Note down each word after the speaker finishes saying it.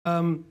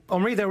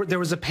Omri, there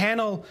was a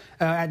panel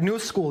at New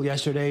School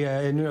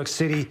yesterday in New York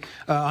City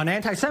on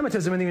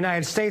anti-Semitism in the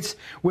United States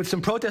with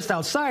some protests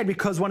outside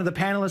because one of the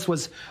panelists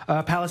was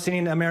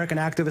Palestinian American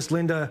activist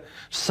Linda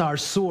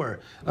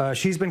Sarsour.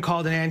 She's been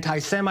called an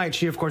anti-Semite.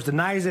 She, of course,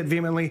 denies it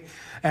vehemently.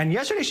 And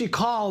yesterday she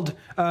called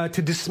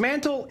to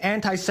dismantle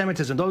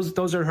anti-Semitism.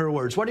 Those are her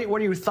words. What are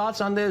your thoughts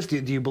on this? Do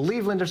you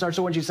believe Linda Sarsour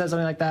when she says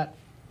something like that?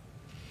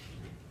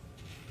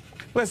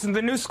 Listen,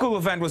 the New School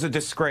event was a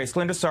disgrace.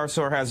 Linda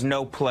Sarsour has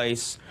no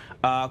place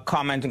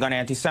commenting on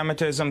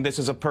anti-Semitism. This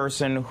is a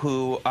person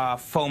who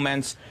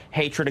foments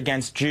hatred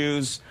against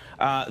Jews.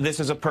 This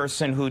is a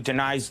person who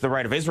denies the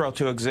right of Israel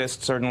to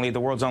exist, certainly the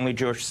world's only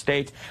Jewish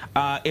state.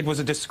 It was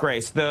a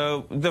disgrace.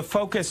 The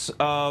focus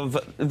of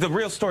the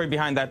real story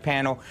behind that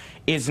panel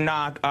is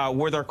not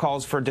were there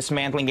calls for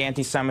dismantling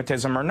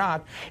anti-Semitism or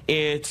not.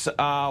 It's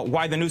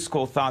why the New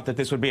School thought that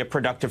this would be a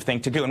productive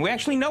thing to do. And we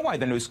actually know why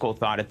the New School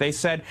thought it. They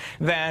said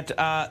that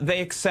they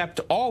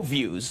accept all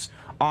views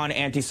on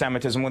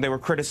anti-Semitism when they were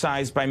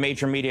criticized by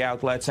major media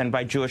outlets and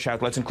by Jewish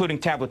outlets, including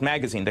Tablet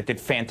magazine, that did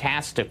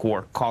fantastic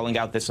work calling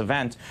out this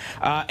event.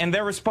 And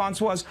their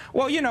response was,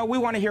 well, you know, we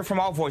want to hear from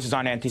all voices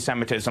on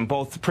anti-Semitism,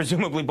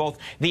 presumably both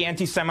the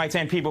anti-Semites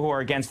and people who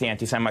are against the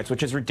anti-Semites,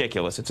 which is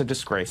ridiculous. It's a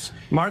disgrace.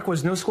 Mark,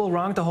 was New School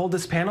wrong to hold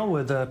this panel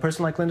with a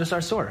person like Linda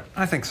Sarsour?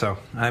 I think so.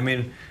 I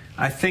mean,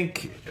 I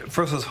think,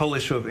 first, this whole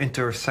issue of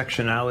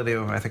intersectionality,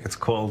 or I think it's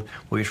called,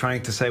 where you're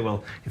trying to say,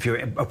 well, if you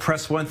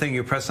oppress one thing,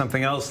 you oppress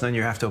something else, then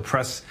you have to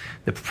oppress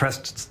the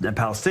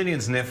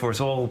Palestinians, and therefore it's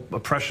all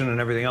oppression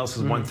and everything else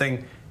is one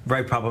thing.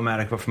 Very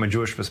problematic, but from a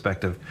Jewish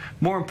perspective.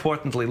 More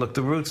importantly, look,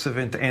 the roots of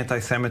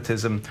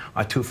anti-Semitism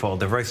are twofold.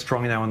 They're very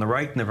strong now on the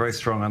right, and they're very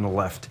strong on the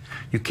left.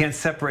 You can't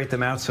separate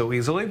them out so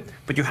easily,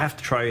 but you have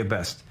to try your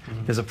best.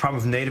 There's a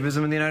problem of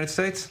nativism in the United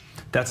States.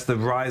 That's the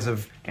rise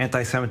of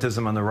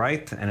anti-Semitism on the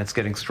right, and it's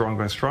getting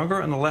stronger and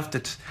stronger. On the left,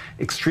 it's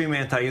extreme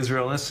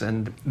anti-Israelness,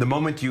 and the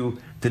moment you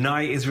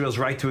deny Israel's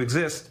right to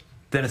exist,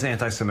 then it's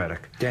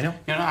anti-Semitic. Daniel?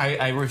 You know,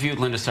 I reviewed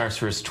Linda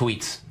Sarsour's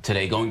tweets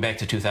today, going back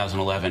to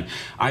 2011.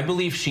 I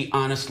believe she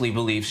honestly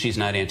believes she's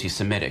not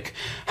anti-Semitic.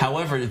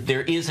 However,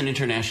 there is an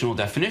international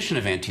definition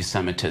of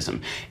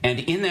anti-Semitism. And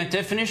in that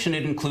definition,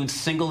 it includes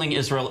singling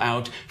Israel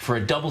out for a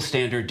double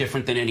standard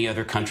different than any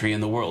other country in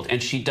the world.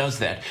 And she does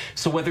that.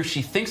 So whether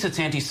she thinks it's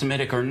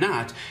anti-Semitic or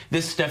not,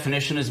 this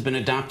definition has been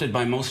adopted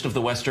by most of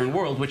the Western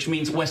world, which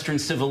means Western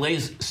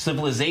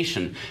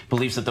civilization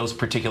believes that those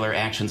particular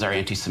actions are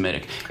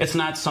anti-Semitic. It's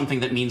not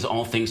something that means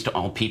all things to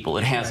all people.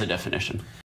 It has a definition.